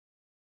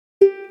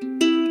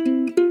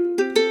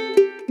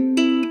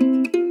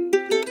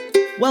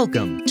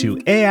Welcome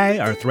to AI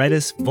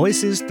Arthritis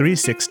Voices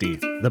 360,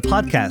 the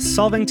podcast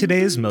solving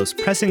today's most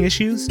pressing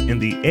issues in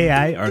the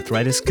AI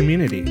arthritis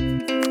community.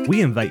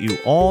 We invite you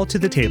all to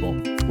the table,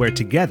 where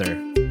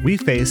together we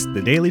face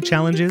the daily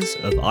challenges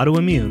of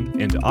autoimmune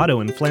and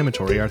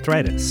autoinflammatory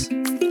arthritis.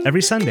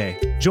 Every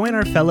Sunday, join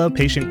our fellow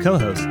patient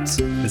co-hosts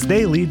as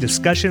they lead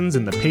discussions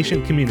in the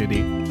patient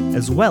community,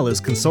 as well as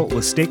consult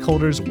with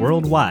stakeholders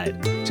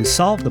worldwide to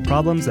solve the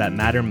problems that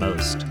matter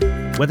most.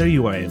 Whether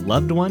you are a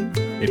loved one,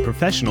 a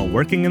professional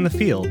working in the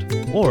field,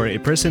 or a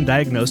person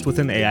diagnosed with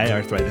an AI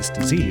arthritis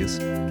disease,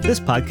 this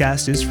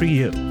podcast is for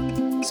you.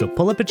 So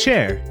pull up a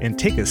chair and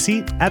take a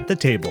seat at the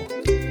table.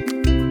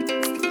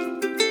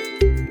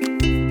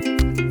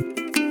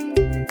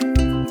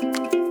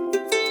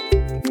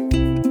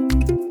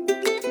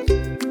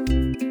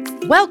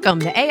 Welcome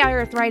to AI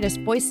Arthritis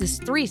Voices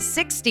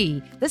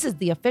 360. This is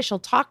the official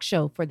talk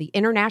show for the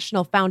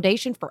International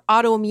Foundation for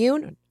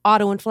Autoimmune and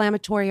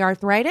Autoinflammatory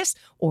Arthritis,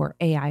 or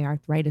AI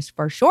Arthritis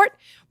for short.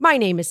 My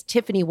name is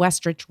Tiffany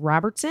Westrich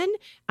Robertson.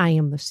 I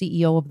am the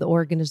CEO of the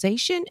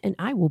organization, and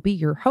I will be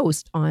your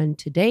host on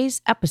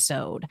today's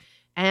episode.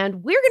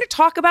 And we're going to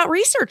talk about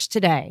research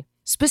today,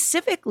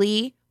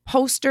 specifically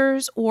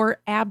posters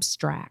or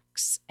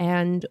abstracts,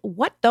 and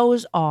what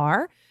those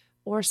are,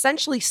 or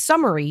essentially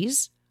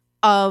summaries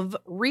of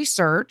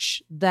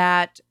research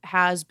that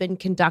has been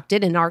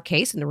conducted, in our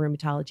case, in the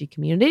rheumatology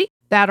community,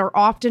 that are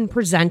often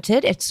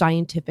presented at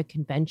scientific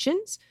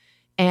conventions.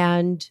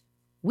 And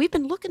we've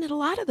been looking at a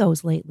lot of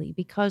those lately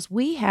because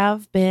we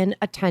have been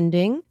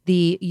attending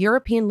the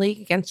European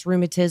League Against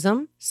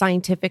Rheumatism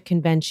Scientific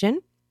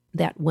Convention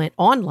that went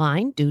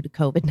online due to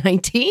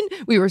COVID-19.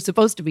 We were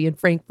supposed to be in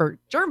Frankfurt,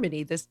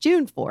 Germany this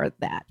June for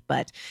that,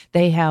 but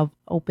they have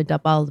opened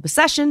up all of the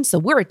sessions. So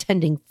we're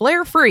attending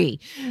flare-free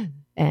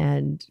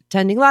and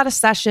attending a lot of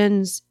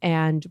sessions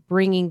and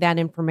bringing that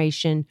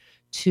information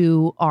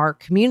to our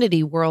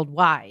community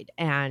worldwide,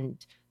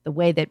 and the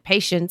way that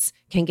patients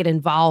can get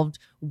involved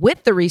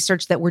with the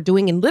research that we're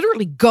doing and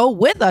literally go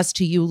with us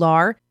to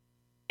EULAR.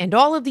 And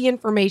all of the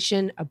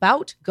information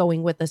about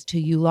going with us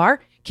to EULAR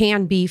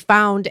can be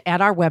found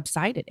at our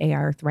website at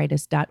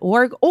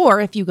aiarthritis.org, or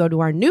if you go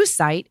to our new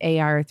site,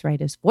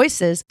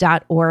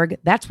 aiarthritisvoices.org,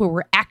 that's where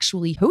we're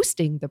actually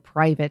hosting the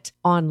private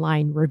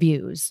online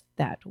reviews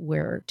that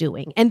we're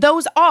doing. And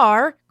those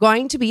are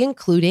going to be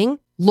including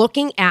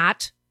looking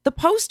at the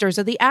posters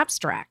or the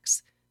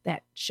abstracts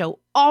that show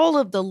all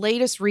of the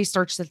latest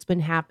research that's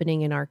been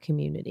happening in our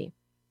community.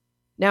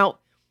 Now,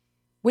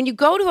 when you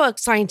go to a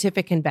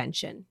scientific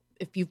convention,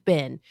 if you've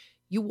been,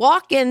 you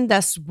walk in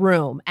this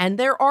room and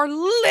there are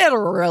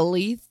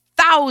literally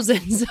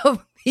thousands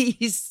of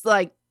these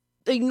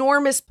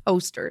enormous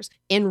posters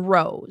in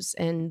rows,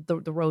 and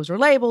the rows are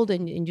labeled,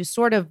 and you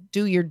sort of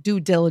do your due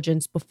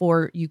diligence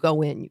before you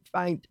go in. You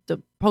find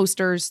the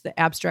posters, the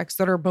abstracts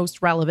that are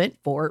most relevant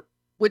for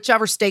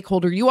whichever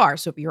stakeholder you are.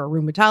 So if you're a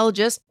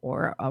rheumatologist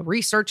or a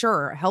researcher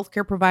or a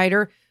healthcare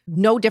provider,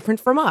 no different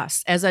from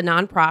us as a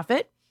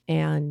nonprofit,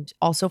 and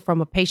also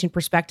from a patient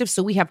perspective.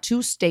 So we have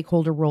two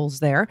stakeholder roles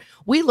there.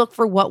 We look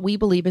for what we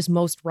believe is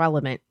most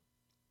relevant.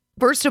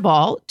 First of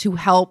all, to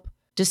help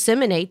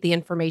disseminate the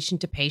information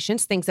to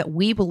patients, things that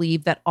we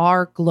believe that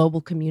our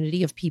global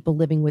community of people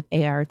living with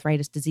AI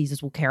arthritis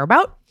diseases will care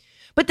about.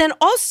 But then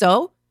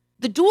also,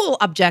 the dual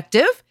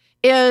objective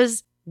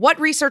is what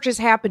research is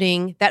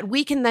happening that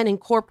we can then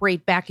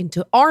incorporate back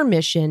into our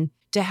mission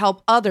to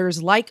help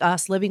others like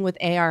us living with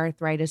AI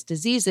arthritis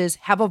diseases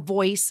have a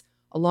voice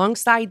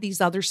alongside these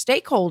other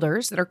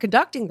stakeholders that are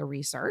conducting the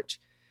research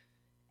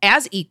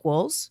as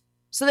equals,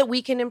 so that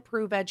we can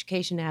improve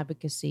education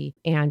advocacy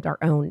and our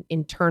own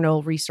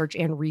internal research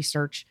and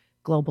research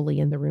globally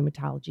in the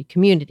rheumatology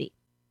community.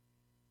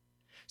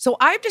 So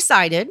I've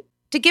decided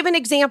to give an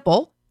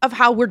example of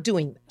how we're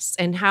doing this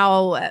and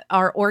how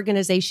our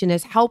organization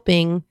is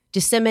helping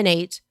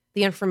disseminate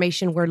the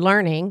information we're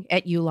learning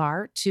at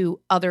EULAR to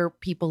other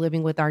people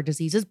living with our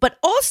diseases, but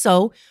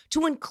also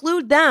to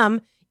include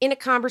them in a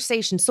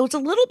conversation. So it's a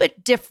little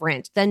bit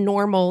different than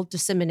normal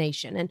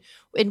dissemination.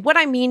 And what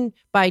I mean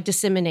by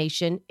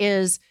dissemination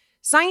is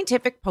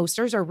scientific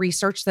posters or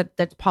research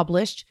that's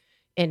published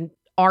in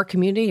our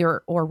community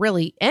or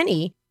really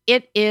any.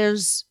 It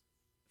is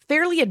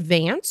fairly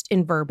advanced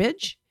in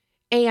verbiage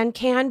and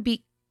can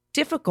be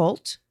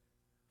difficult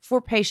for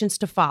patients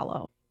to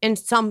follow in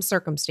some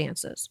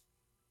circumstances.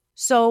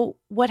 So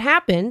what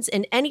happens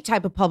in any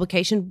type of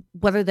publication,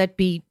 whether that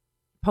be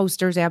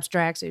posters,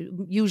 abstracts,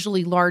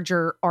 usually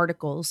larger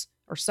articles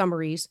or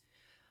summaries,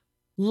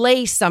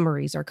 lay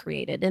summaries are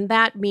created. And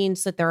that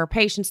means that there are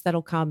patients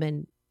that'll come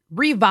and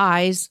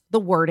revise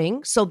the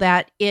wording so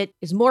that it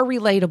is more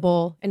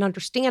relatable and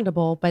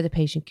understandable by the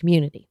patient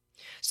community.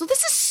 So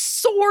this is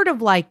sort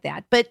of like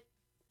that, but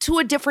to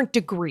a different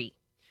degree.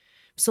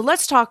 So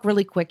let's talk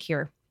really quick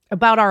here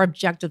about our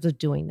objectives of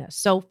doing this.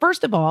 So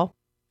first of all,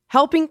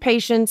 helping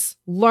patients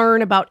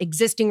learn about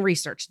existing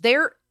research.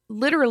 There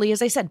literally,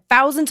 as I said,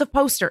 thousands of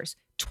posters.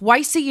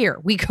 Twice a year,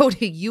 we go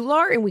to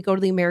EULAR and we go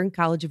to the American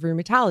College of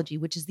Rheumatology,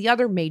 which is the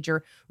other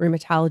major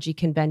rheumatology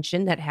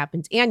convention that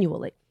happens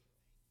annually.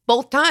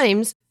 both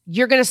times,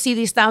 you're going to see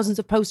these thousands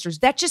of posters.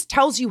 That just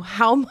tells you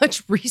how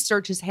much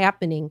research is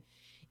happening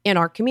in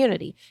our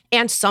community.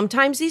 And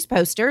sometimes these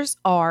posters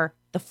are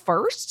the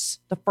first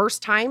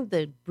time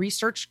the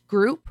research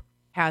group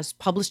has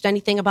published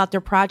anything about their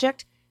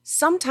project.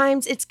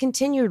 Sometimes it's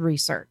continued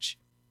research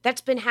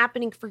that's been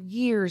happening for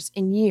years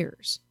and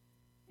years.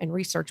 And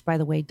research, by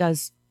the way,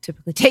 does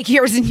typically take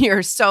years and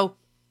years. So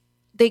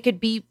they could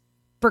be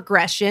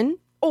progression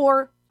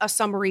or a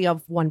summary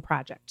of one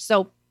project.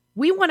 So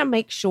we want to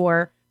make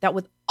sure that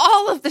with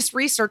all of this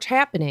research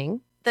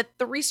happening, that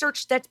the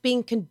research that's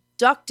being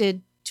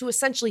conducted to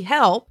essentially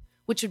help,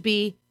 which would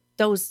be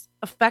those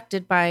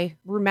affected by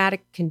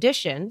rheumatic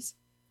conditions,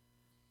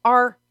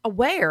 are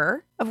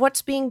aware of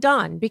what's being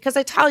done. Because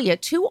I tell you,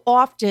 too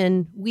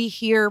often we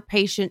hear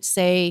patients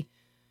say,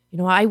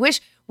 I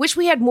wish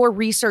we had more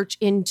research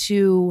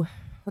into,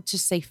 let's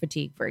just say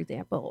fatigue, for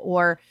example,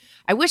 or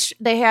I wish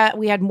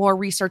we had more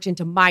research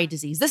into my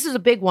disease. This is a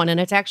big one, and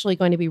it's actually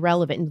going to be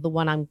relevant to the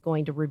one I'm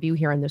going to review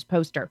here in this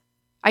poster.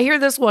 I hear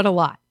this one a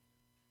lot.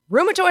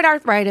 Rheumatoid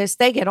arthritis,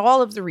 they get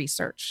all of the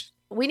research.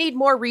 We need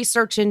more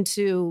research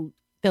into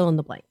fill in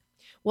the blank.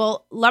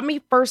 Well, let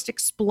me first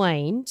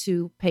explain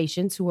to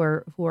patients who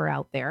are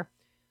out there.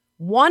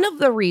 One of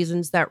the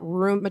reasons that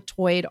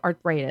rheumatoid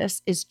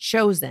arthritis is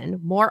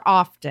chosen more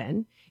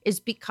often is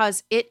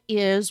because it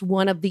is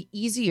one of the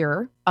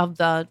easier of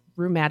the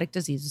rheumatic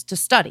diseases to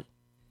study.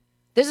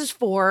 This is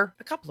for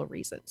a couple of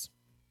reasons.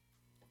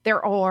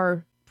 There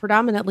are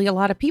predominantly a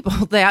lot of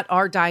people that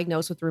are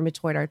diagnosed with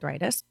rheumatoid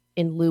arthritis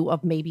in lieu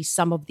of maybe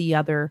some of the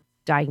other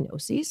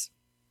diagnoses.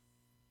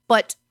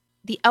 But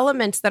the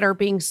elements that are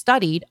being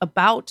studied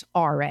about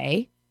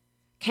RA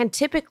can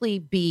typically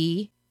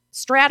be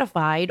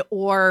stratified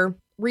or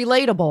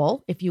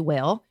relatable, if you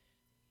will,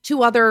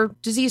 to other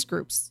disease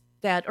groups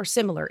that are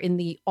similar in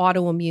the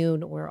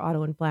autoimmune or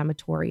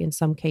autoinflammatory, in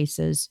some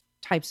cases,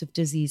 types of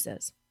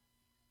diseases.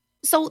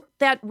 So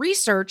that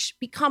research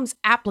becomes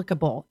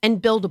applicable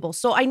and buildable.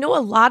 So I know a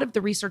lot of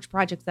the research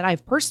projects that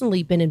I've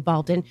personally been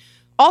involved in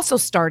also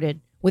started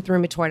with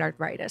rheumatoid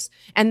arthritis.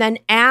 And then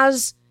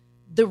as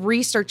the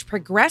research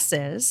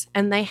progresses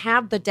and they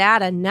have the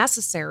data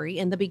necessary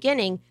in the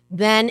beginning,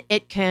 then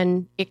it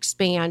can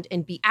expand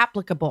and be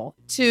applicable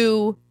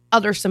to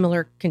other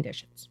similar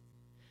conditions.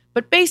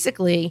 But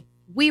basically,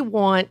 we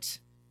want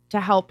to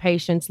help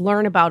patients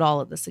learn about all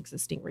of this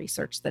existing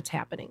research that's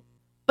happening.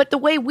 But the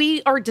way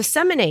we are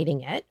disseminating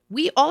it,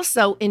 we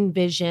also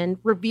envision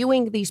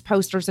reviewing these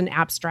posters and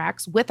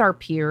abstracts with our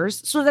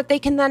peers so that they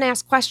can then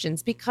ask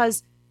questions,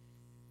 because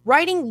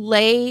writing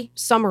lay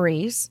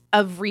summaries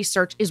of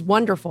research is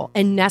wonderful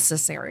and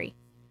necessary.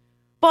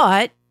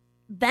 But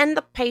then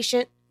the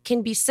patient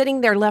can be sitting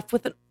there left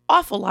with an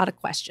awful lot of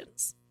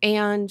questions.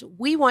 And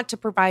we want to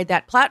provide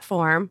that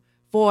platform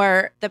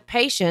for the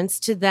patients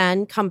to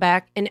then come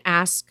back and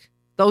ask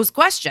those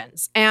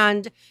questions.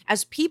 And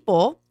as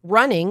people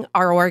running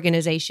our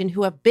organization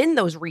who have been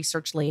those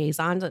research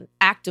liaisons and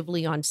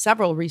actively on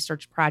several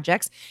research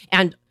projects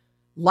and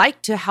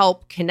like to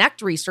help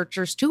connect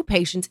researchers to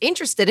patients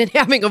interested in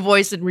having a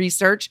voice in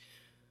research,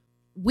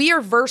 we are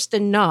versed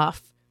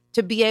enough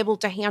to be able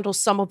to handle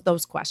some of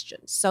those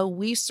questions. So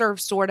we serve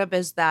sort of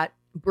as that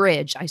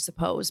bridge, I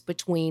suppose,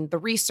 between the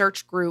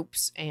research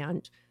groups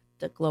and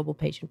the global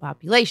patient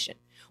population.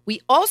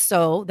 We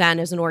also then,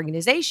 as an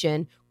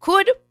organization,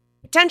 could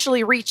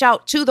potentially reach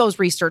out to those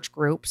research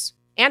groups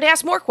and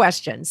ask more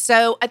questions.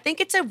 So I think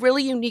it's a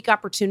really unique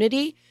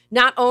opportunity,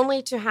 not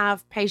only to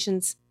have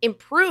patients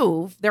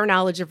improve their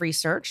knowledge of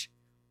research,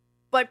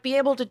 but be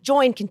able to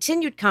join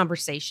continued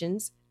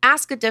conversations,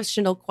 ask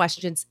additional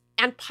questions,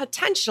 and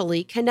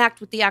potentially connect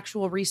with the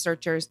actual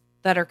researchers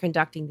that are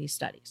conducting these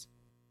studies.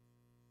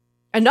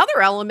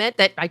 Another element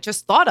that I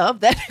just thought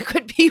of that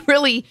could be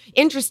really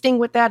interesting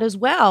with that as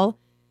well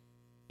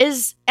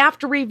is,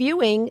 after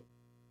reviewing,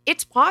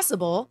 it's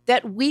possible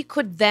that we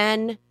could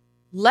then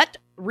let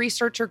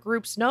researcher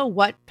groups know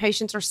what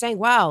patients are saying.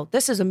 Wow,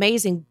 this is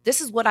amazing.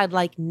 This is what I'd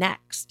like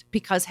next.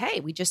 Because, hey,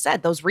 we just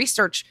said those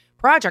research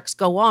projects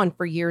go on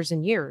for years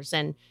and years.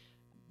 And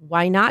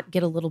why not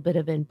get a little bit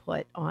of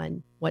input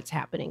on what's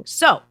happening?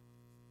 So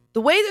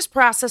the way this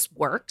process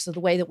works, or the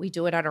way that we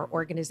do it at our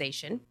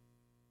organization,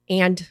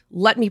 and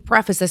let me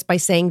preface this by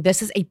saying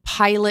this is a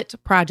pilot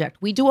project.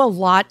 We do a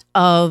lot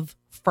of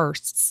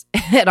firsts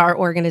at our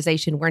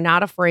organization. We're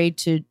not afraid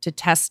to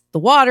test the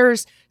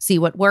waters, see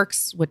what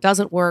works, what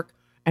doesn't work,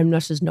 and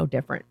this is no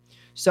different.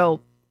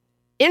 So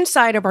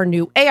inside of our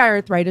new AI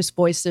Arthritis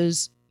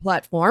Voices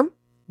platform,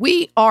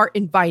 we are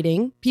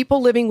inviting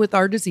people living with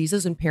our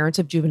diseases and parents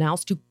of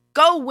juveniles to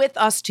go with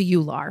us to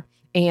EULAR.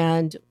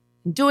 And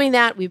in doing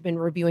that, we've been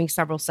reviewing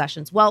several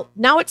sessions. Well,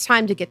 now it's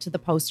time to get to the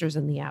posters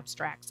and the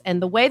abstracts.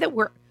 And the way that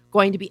we're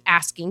going to be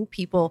asking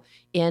people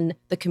in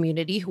the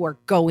community who are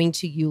going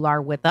to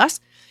EULAR with us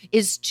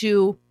is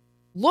to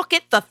look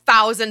at the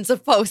thousands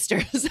of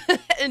posters.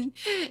 and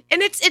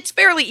it's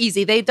fairly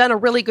easy. They've done a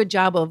really good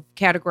job of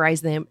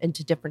categorizing them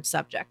into different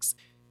subjects.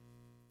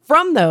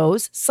 From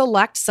those,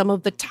 select some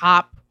of the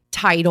top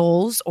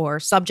titles or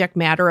subject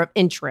matter of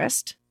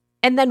interest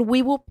And then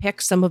we will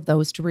pick some of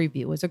those to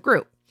review as a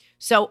group.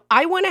 So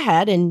I went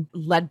ahead and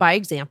led by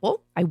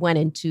example. I went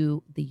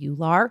into the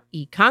EULAR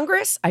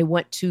e-Congress. I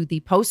went to the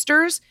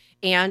posters,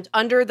 and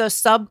under the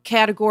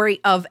subcategory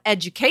of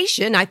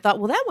education, I thought,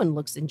 well, that one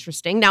looks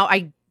interesting. Now,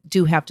 I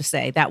do have to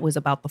say that was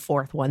about the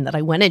fourth one that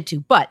I went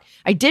into, but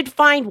I did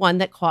find one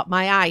that caught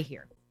my eye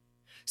here.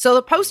 So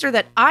the poster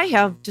that I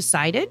have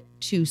decided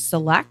to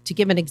select to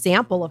give an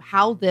example of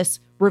how this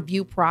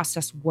review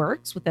process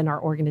works within our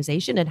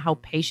organization and how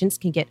patients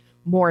can get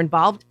more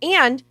involved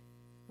and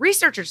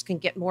researchers can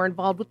get more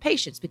involved with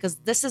patients, because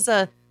this is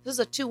a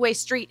two-way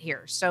street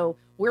here. So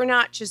we're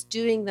not just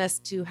doing this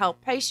to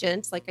help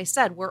patients. Like I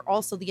said, we're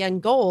also, the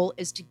end goal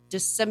is to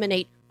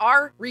disseminate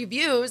our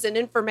reviews and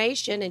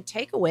information and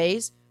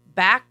takeaways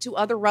back to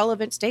other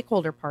relevant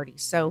stakeholder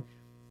parties. So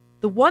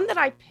the one that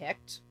I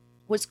picked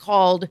was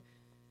called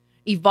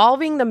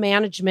Evolving the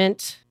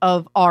Management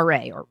of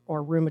RA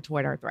or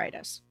Rheumatoid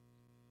Arthritis.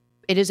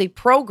 It is a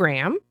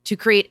program to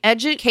create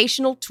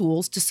educational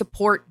tools to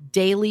support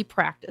daily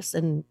practice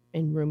in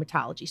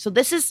rheumatology. So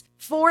this is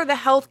for the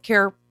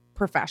healthcare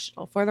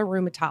professional, for the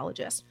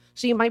rheumatologist.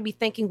 So you might be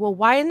thinking, well,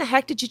 why in the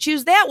heck did you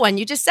choose that one?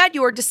 You just said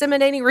you were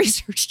disseminating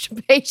research to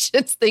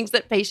patients, things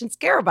that patients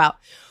care about.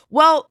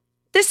 Well,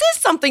 this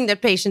is something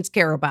that patients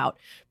care about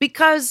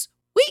because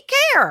we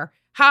care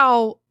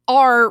how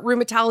our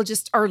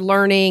rheumatologists are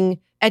learning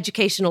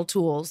educational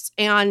tools.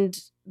 And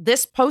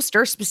this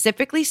poster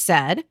specifically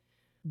said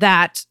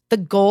that the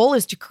goal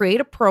is to create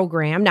a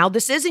program. Now,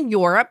 this is in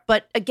Europe,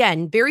 but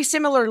again, very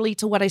similarly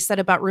to what I said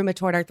about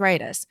rheumatoid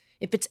arthritis.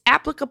 If it's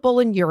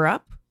applicable in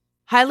Europe,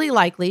 highly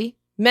likely,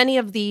 many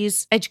of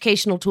these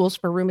educational tools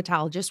for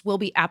rheumatologists will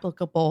be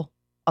applicable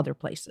other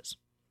places.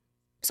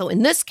 So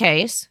in this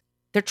case,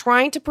 they're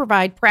trying to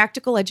provide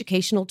practical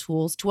educational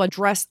tools to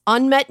address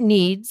unmet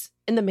needs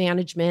in the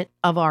management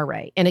of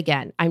RA. And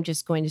again, I'm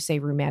just going to say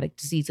rheumatic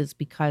diseases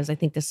because I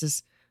think this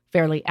is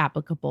fairly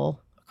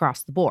applicable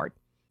across the board.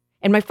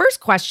 And my first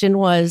question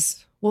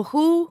was, well,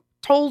 who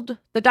told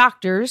the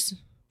doctors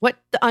what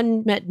the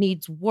unmet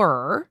needs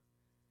were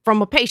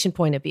from a patient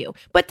point of view?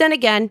 But then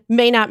again,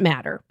 may not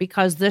matter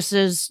because this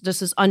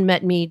is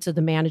unmet needs of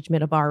the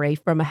management of RA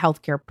from a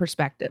healthcare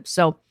perspective.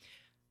 So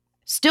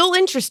still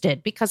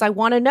interested because I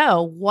want to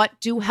know, what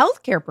do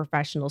healthcare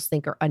professionals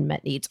think are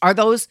unmet needs? Are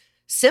those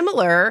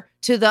similar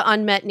to the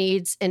unmet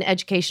needs in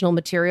educational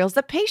materials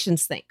that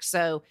patients think?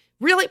 So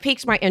really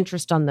piques my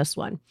interest on this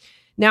one.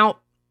 Now,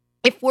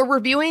 if we're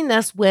reviewing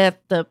this with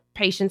the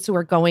patients who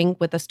are going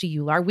with us to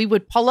EULAR, we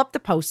would pull up the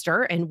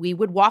poster and we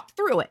would walk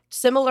through it,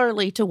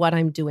 similarly to what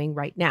I'm doing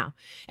right now.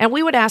 And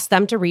we would ask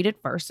them to read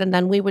it first, and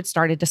then we would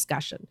start a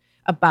discussion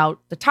about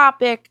the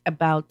topic,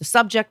 about the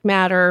subject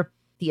matter,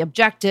 the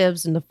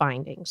objectives, and the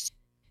findings.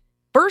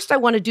 First, I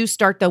want to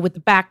start, though, with the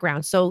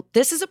background. So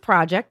this is a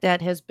project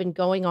that has been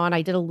going on.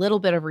 I did a little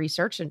bit of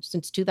research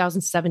since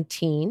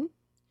 2017,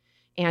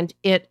 and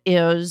it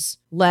is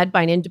led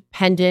by an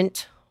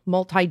independent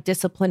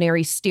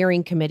multidisciplinary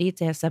steering committee. It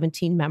has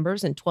 17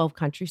 members in 12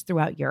 countries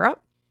throughout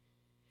Europe.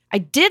 I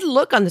did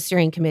look on the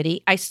steering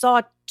committee. I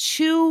saw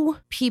 2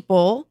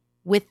 people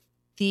with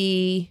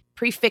the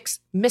prefix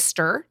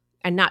Mr.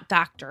 and not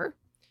doctor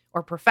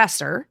or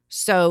professor.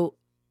 So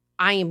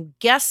I am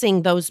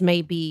guessing those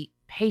may be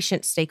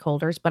patient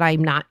stakeholders, but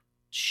I'm not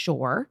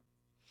sure.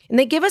 And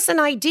they give us an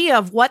idea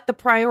of what the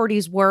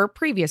priorities were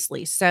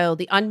previously. So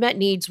the unmet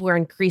needs were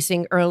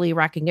increasing early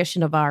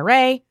recognition of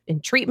RA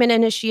and treatment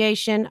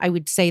initiation. I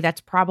would say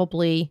that's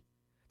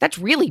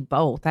really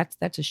both.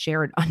 That's a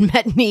shared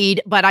unmet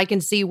need, but I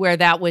can see where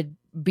that would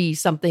be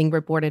something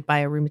reported by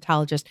a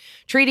rheumatologist.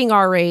 Treating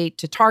RA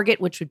to target,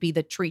 which would be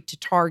the treat to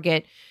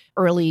target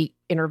early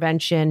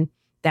intervention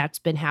that's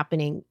been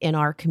happening in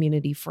our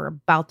community for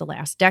about the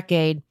last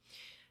decade.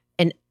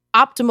 An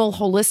optimal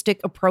holistic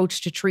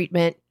approach to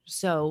treatment.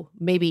 So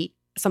maybe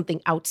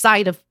something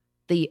outside of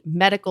the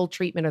medical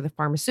treatment or the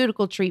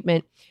pharmaceutical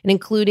treatment, and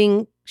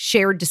including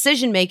shared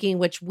decision-making,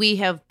 which we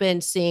have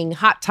been seeing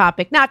hot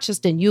topic, not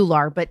just in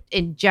EULAR, but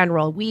in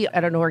general. We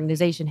at an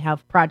organization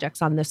have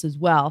projects on this as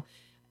well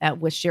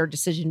with shared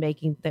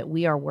decision-making that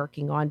we are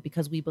working on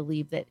because we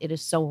believe that it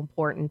is so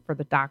important for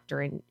the doctor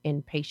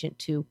and patient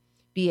to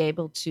be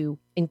able to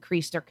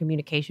increase their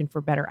communication for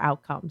better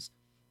outcomes.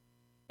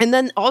 And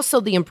then also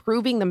the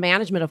improving the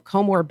management of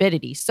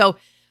comorbidities. So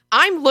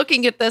I'm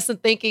looking at this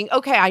and thinking,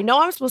 okay, I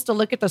know I'm supposed to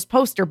look at this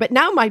poster, but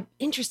now my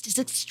interest is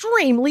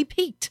extremely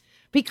piqued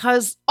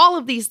because all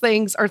of these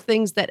things are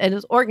things that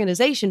as an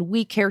organization,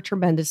 we care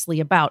tremendously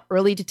about.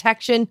 Early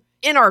detection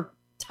in our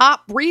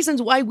top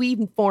reasons why we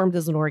even formed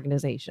as an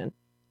organization.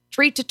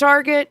 Treat to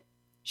target,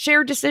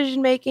 shared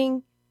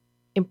decision-making,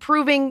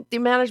 improving the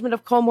management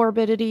of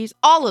comorbidities,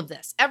 all of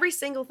this, every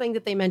single thing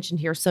that they mentioned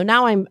here. So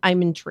now I'm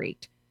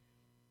intrigued.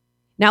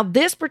 Now,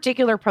 this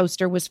particular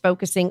poster was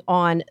focusing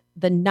on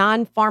the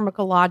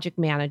non-pharmacologic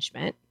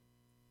management,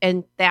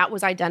 and that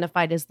was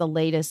identified as the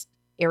latest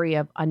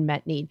area of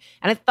unmet need.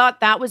 And I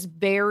thought that was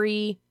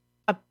very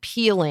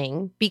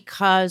appealing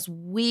because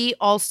we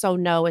also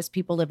know, as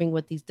people living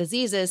with these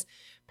diseases,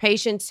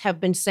 patients have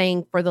been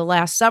saying for the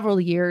last several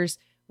years,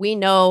 we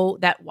know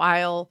that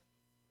while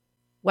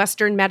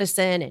Western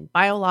medicine and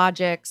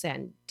biologics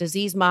and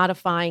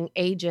disease-modifying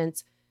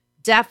agents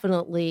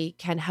definitely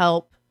can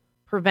help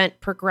prevent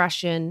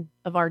progression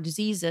of our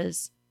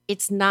diseases,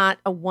 it's not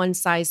a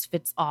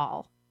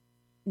one-size-fits-all.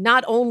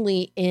 Not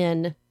only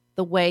in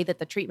the way that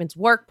the treatments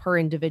work per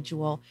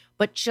individual,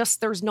 but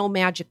just there's no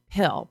magic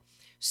pill.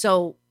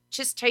 So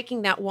just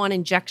taking that one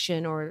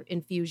injection or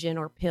infusion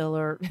or pill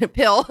or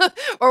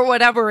or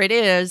whatever it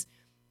is,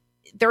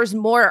 there's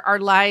more. Our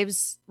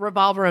lives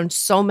revolve around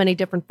so many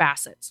different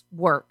facets: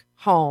 work,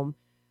 home,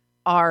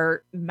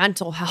 our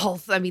mental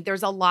health. I mean,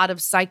 there's a lot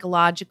of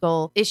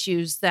psychological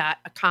issues that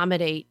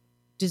accommodate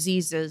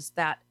diseases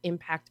that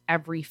impact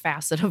every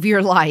facet of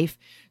your life.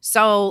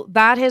 So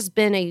that has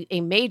been a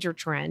major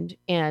trend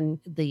in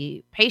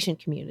the patient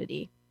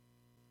community.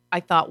 I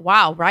thought,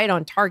 wow, right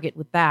on target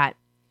with that.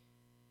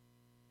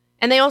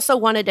 And they also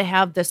wanted to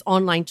have this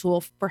online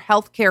tool for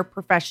healthcare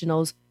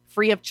professionals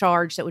free of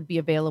charge that would be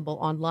available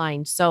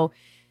online. So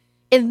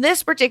in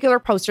this particular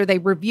poster, they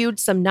reviewed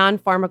some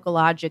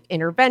non-pharmacologic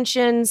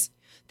interventions.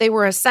 They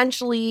were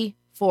essentially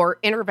for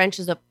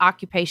interventions of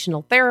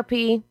occupational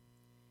therapy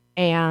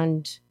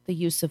and the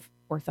use of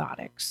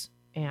orthotics,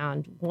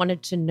 and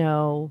wanted to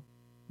know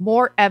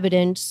more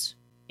evidence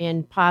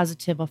in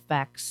positive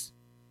effects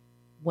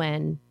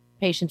when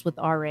patients with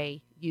RA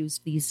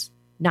use these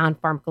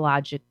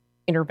non-pharmacologic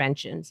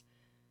interventions.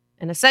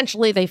 And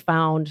essentially, they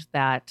found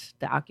that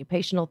the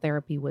occupational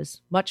therapy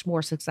was much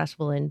more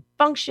successful in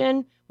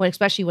function,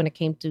 especially when it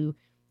came to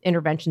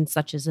interventions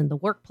such as in the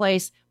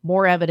workplace,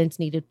 more evidence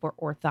needed for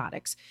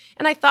orthotics.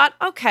 And I thought,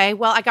 okay,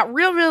 well, I got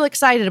real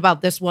excited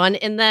about this one.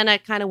 And then I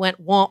kind of went,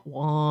 wah,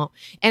 wah.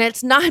 And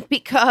it's not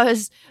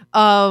because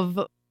of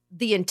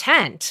the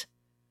intent.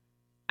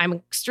 I'm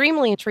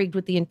extremely intrigued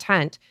with the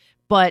intent,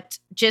 but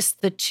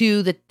just the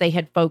two that they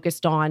had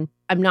focused on,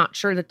 I'm not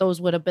sure that those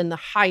would have been the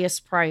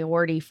highest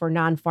priority for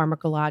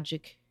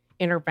non-pharmacologic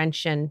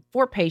intervention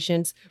for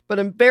patients, but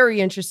I'm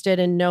very interested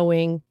in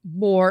knowing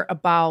more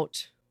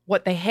about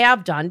what they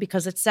have done,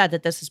 because it said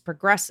that this is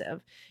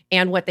progressive,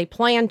 and what they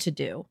plan to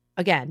do,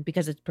 again,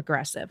 because it's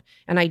progressive.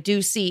 And I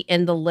do see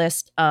in the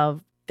list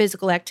of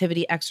physical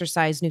activity,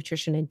 exercise,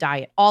 nutrition, and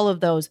diet, all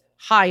of those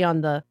high on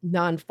the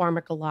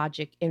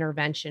non-pharmacologic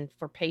intervention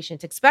for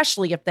patients,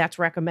 especially if that's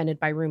recommended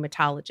by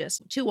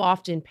rheumatologists. Too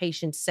often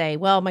patients say,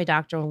 well, my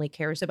doctor only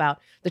cares about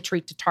the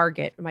treat to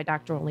target, or my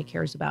doctor only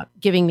cares about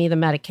giving me the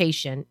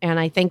medication. And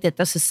I think that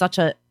this is such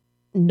a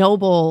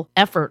noble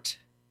effort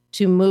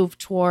to move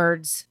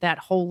towards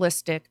that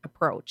holistic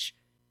approach.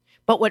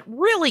 But what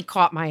really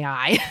caught my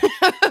eye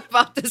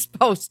about this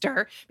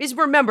poster is,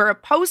 remember, a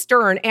poster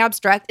or an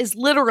abstract is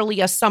literally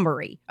a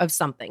summary of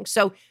something.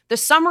 So the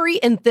summary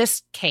in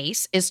this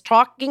case is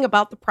talking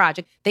about the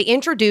project. They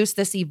introduced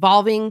this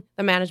Evolving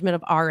the Management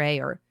of RA,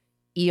 or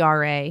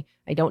ERA.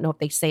 I don't know if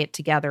they say it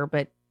together,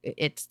 but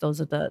that's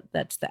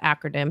the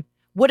acronym.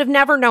 Would have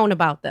never known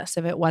about this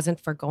if it wasn't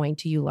for going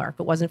to EULAR, if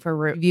it wasn't for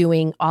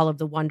reviewing all of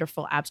the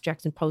wonderful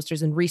abstracts and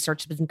posters and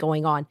research that's been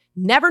going on.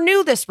 Never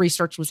knew this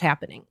research was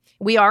happening.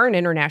 We are an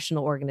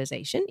international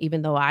organization,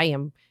 even though I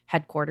am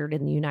headquartered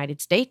in the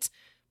United States.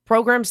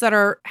 Programs that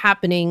are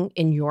happening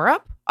in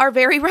Europe are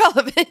very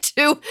relevant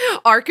to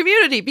our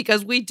community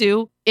because we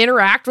do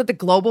interact with the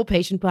global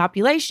patient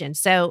population.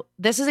 So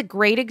this is a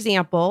great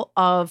example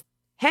of,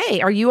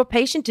 hey, are you a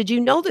patient? Did you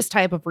know this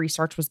type of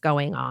research was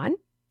going on?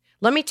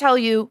 Let me tell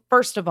you,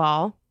 first of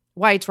all,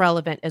 why it's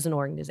relevant as an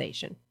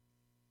organization.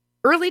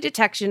 Early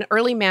detection,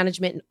 early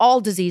management, and all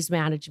disease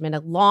management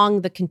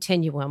along the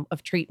continuum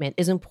of treatment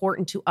is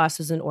important to us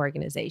as an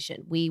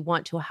organization. We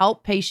want to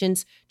help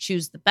patients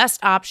choose the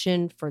best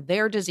option for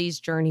their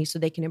disease journey so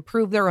they can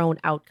improve their own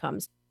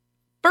outcomes.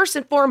 First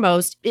and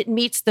foremost, it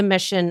meets the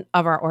mission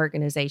of our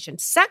organization.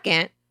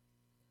 Second,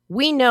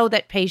 we know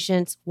that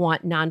patients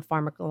want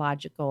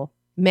non-pharmacological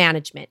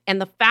management. And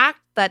the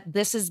fact that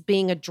this is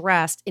being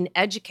addressed in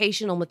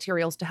educational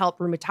materials to help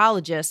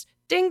rheumatologists,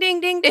 ding,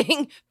 ding, ding,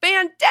 ding,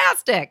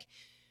 fantastic.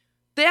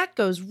 That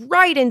goes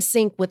right in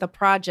sync with a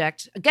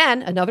project,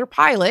 again, another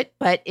pilot,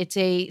 but it's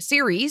a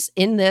series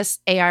in this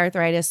AI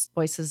Arthritis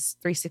Voices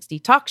 360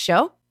 talk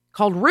show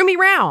called Rheumi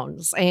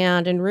Rounds.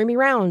 And in Rheumi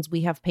Rounds,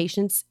 we have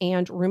patients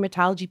and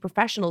rheumatology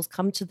professionals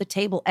come to the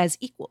table as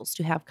equals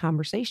to have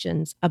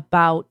conversations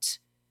about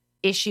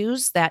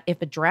issues that, if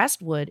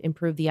addressed, would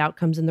improve the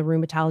outcomes in the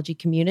rheumatology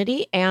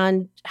community,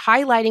 and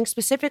highlighting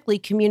specifically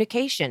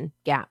communication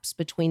gaps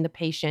between the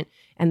patient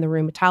and the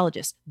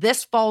rheumatologist.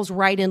 This falls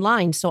right in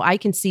line, so I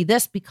can see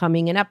this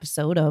becoming an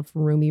episode of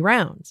Rheumi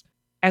Rounds.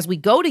 As we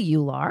go to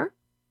EULAR,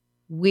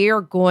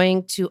 we're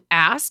going to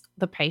ask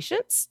the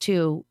patients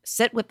to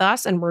sit with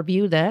us and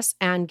review this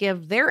and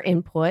give their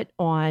input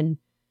on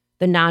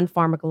the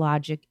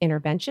non-pharmacologic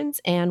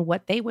interventions and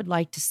what they would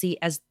like to see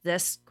as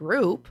this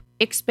group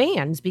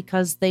expands,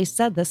 because they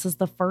said this is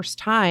the first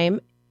time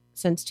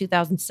since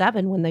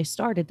 2007 when they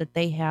started that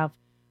they have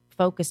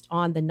focused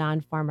on the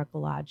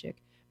non-pharmacologic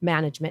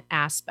management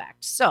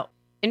aspect. So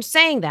in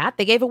saying that,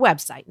 they gave a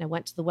website, and I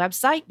went to the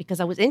website because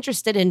I was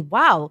interested in,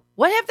 wow,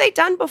 what have they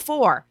done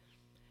before?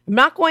 I'm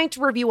not going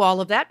to review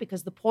all of that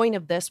because the point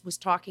of this was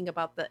talking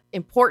about the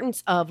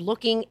importance of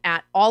looking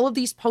at all of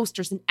these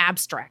posters and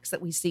abstracts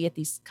that we see at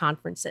these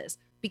conferences,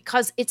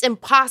 because it's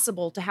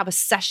impossible to have a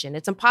session.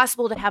 It's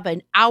impossible to have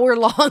an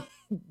hour-long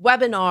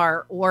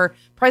webinar or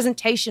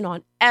presentation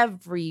on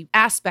every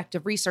aspect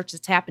of research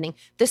that's happening.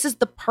 This is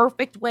the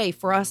perfect way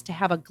for us to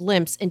have a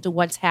glimpse into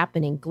what's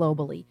happening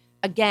globally.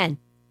 Again,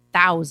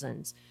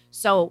 thousands.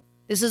 So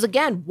this is,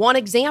 again, one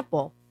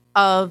example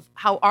of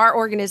how our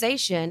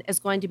organization is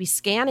going to be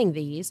scanning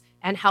these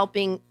and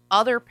helping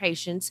other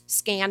patients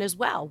scan as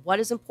well. What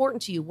is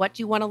important to you? What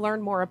do you want to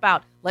learn more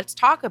about? Let's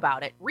talk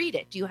about it. Read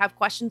it. Do you have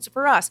questions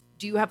for us?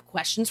 Do you have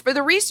questions for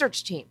the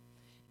research team?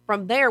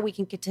 From there, we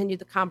can continue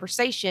the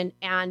conversation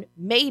and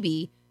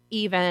maybe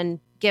even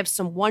give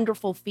some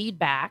wonderful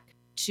feedback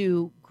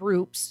to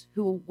groups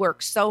who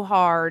work so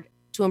hard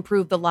to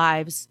improve the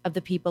lives of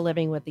the people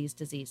living with these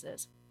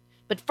diseases.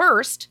 But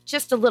first,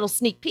 just a little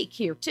sneak peek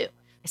here too.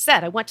 I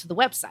said I went to the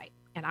website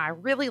and I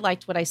really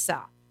liked what I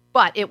saw,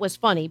 but it was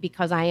funny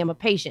because I am a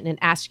patient and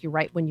ask you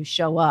right when you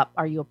show up,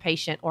 are you a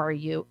patient or are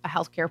you a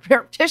healthcare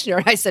practitioner?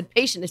 And I said,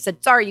 patient. They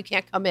said, sorry, you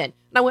can't come in. And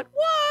I went,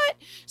 what?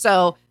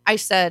 So I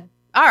said,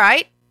 all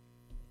right,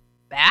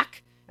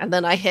 back. And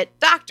then I hit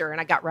doctor and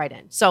I got right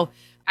in. So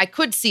I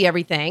could see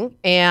everything.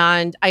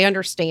 And I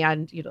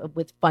understand,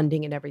 with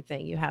funding and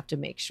everything, you have to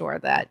make sure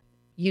that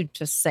you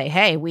just say,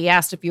 hey, we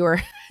asked if you were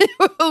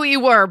who you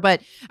were, but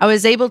I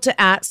was able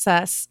to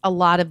access a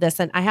lot of this.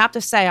 And I have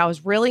to say, I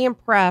was really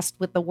impressed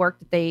with the work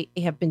that they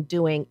have been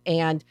doing.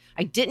 And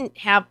I didn't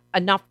have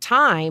enough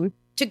time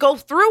to go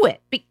through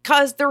it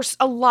because there's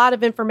a lot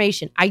of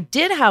information. I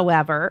did,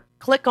 however,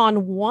 click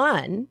on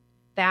one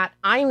that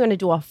I'm going to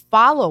do a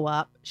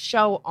follow-up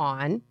show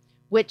on,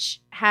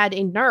 which had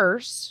a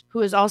nurse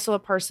who is also a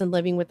person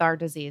living with our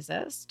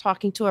diseases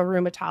talking to a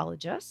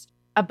rheumatologist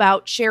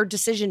about shared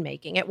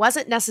decision-making. It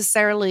wasn't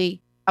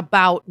necessarily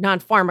about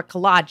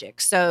non-pharmacologic,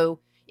 so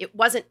it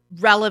wasn't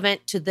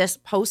relevant to this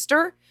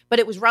poster, but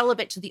it was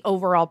relevant to the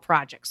overall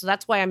project. So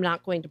that's why I'm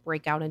not going to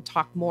break out and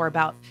talk more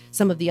about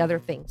some of the other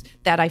things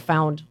that I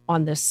found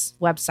on this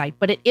website.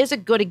 But it is a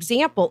good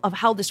example of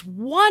how this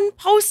one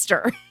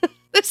poster,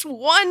 this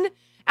one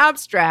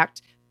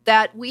abstract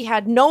that we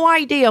had no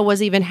idea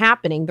was even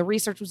happening, the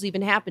research was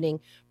even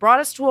happening,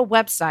 brought us to a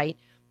website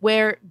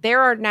where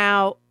there are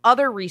now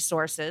other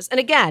resources.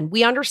 And again,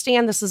 we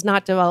understand this is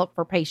not developed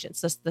for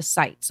patients, this the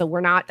site. So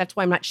that's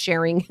why I'm not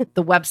sharing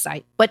the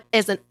website. But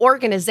as an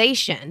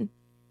organization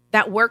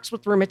that works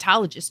with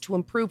rheumatologists to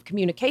improve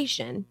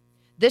communication,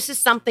 this is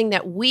something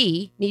that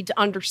we need to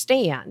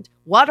understand.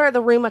 What are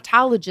the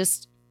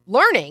rheumatologists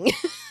learning?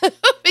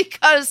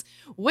 Because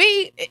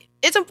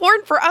it's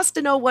important for us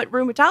to know what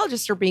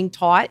rheumatologists are being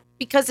taught,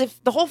 because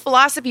if the whole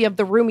philosophy of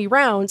the Rheumi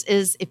Rounds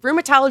is if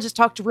rheumatologists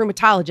talk to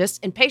rheumatologists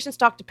and patients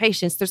talk to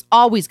patients, there's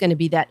always going to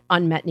be that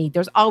unmet need.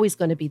 There's always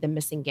going to be the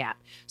missing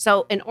gap.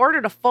 So in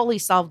order to fully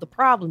solve the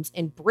problems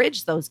and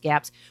bridge those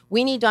gaps,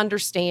 we need to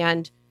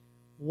understand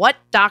what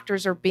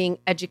doctors are being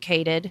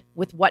educated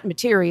with what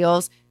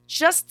materials,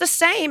 just the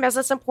same as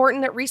it's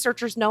important that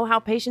researchers know how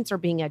patients are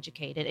being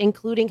educated,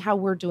 including how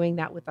we're doing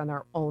that within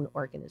our own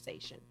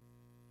organization.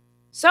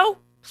 So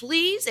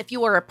please, if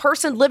you are a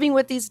person living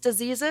with these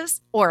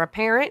diseases or a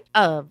parent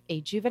of a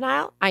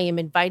juvenile, I am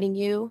inviting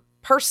you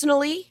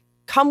personally,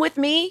 come with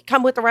me,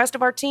 come with the rest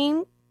of our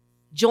team,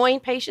 join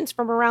patients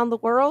from around the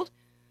world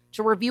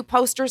to review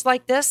posters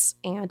like this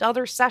and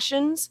other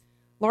sessions,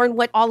 learn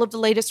what all of the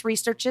latest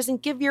research is,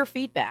 and give your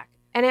feedback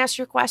and ask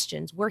your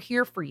questions. We're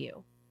here for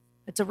you.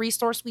 It's a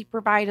resource we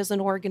provide as an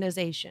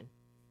organization.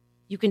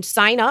 You can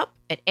sign up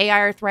at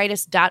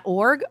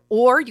aiarthritis.org,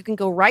 or you can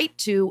go right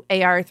to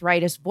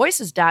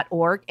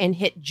aiarthritisvoices.org and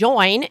hit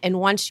join. And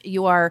once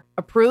you are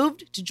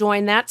approved to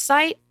join that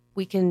site,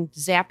 we can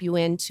zap you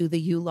into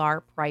the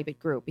EULAR private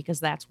group because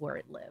that's where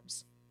it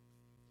lives.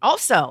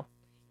 Also,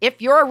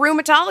 if you're a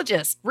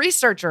rheumatologist,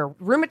 researcher,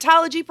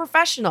 rheumatology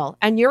professional,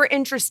 and you're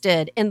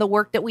interested in the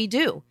work that we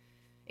do,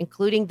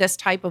 including this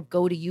type of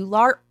Go to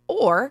EULAR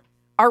or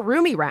our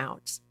Rheumi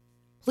Rounds,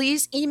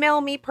 please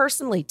email me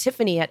personally,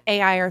 Tiffany at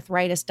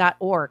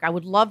aiarthritis.org. I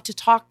would love to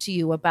talk to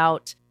you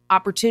about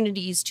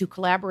opportunities to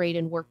collaborate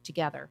and work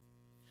together.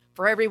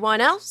 For everyone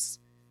else,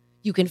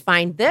 you can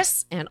find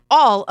this and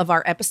all of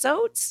our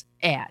episodes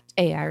at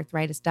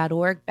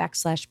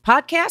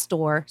aiarthritis.org/podcast,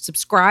 or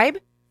subscribe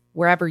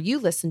wherever you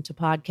listen to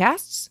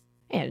podcasts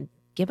and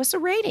give us a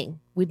rating.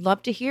 We'd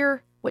love to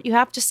hear what you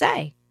have to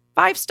say.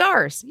 5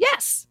 stars.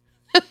 Yes.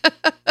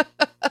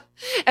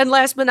 And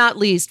last but not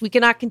least, we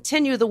cannot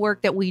continue the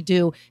work that we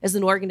do as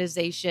an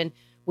organization,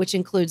 which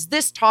includes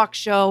this talk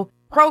show,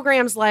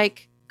 programs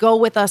like Go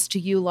With Us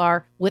to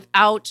EULAR,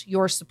 without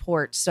your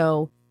support.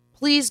 So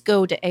please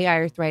go to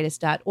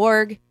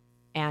aiarthritis.org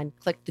and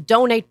click the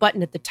donate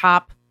button at the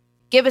top.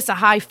 Give us a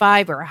high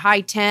 5 or a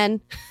high 10.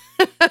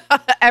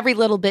 Every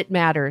little bit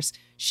matters.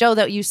 show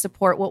that you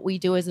support what we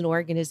do as an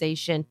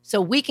organization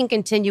so we can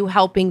continue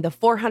helping the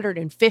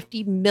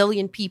 450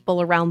 million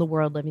people around the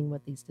world living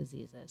with these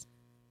diseases.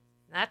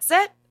 That's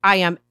it. I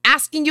am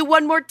asking you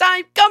one more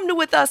time, come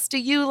with us to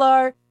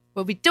EULAR.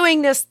 We'll be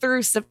doing this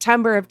through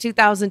September of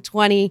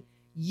 2020.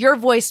 Your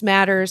voice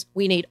matters.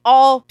 We need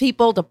all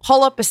people to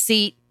pull up a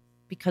seat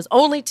because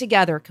only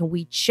together can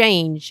we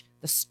change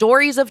the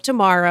stories of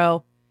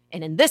tomorrow.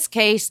 And in this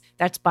case,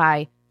 that's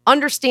by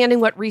understanding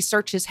what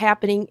research is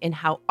happening and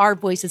how our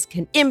voices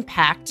can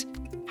impact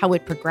how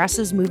it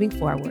progresses moving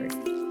forward.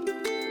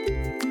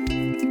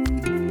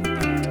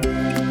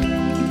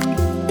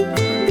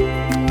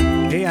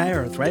 AI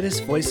Arthritis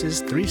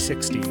Voices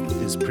 360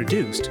 is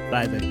produced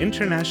by the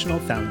International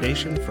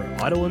Foundation for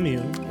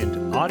Autoimmune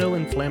and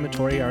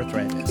Autoinflammatory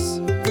Arthritis.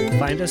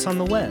 Find us on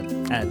the web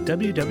at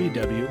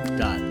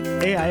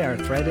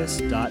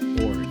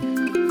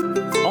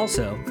www.aiarthritis.org.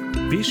 Also,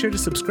 be sure to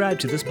subscribe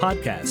to this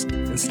podcast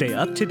and stay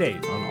up to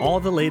date on all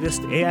the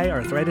latest AI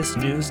arthritis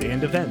news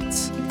and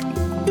events.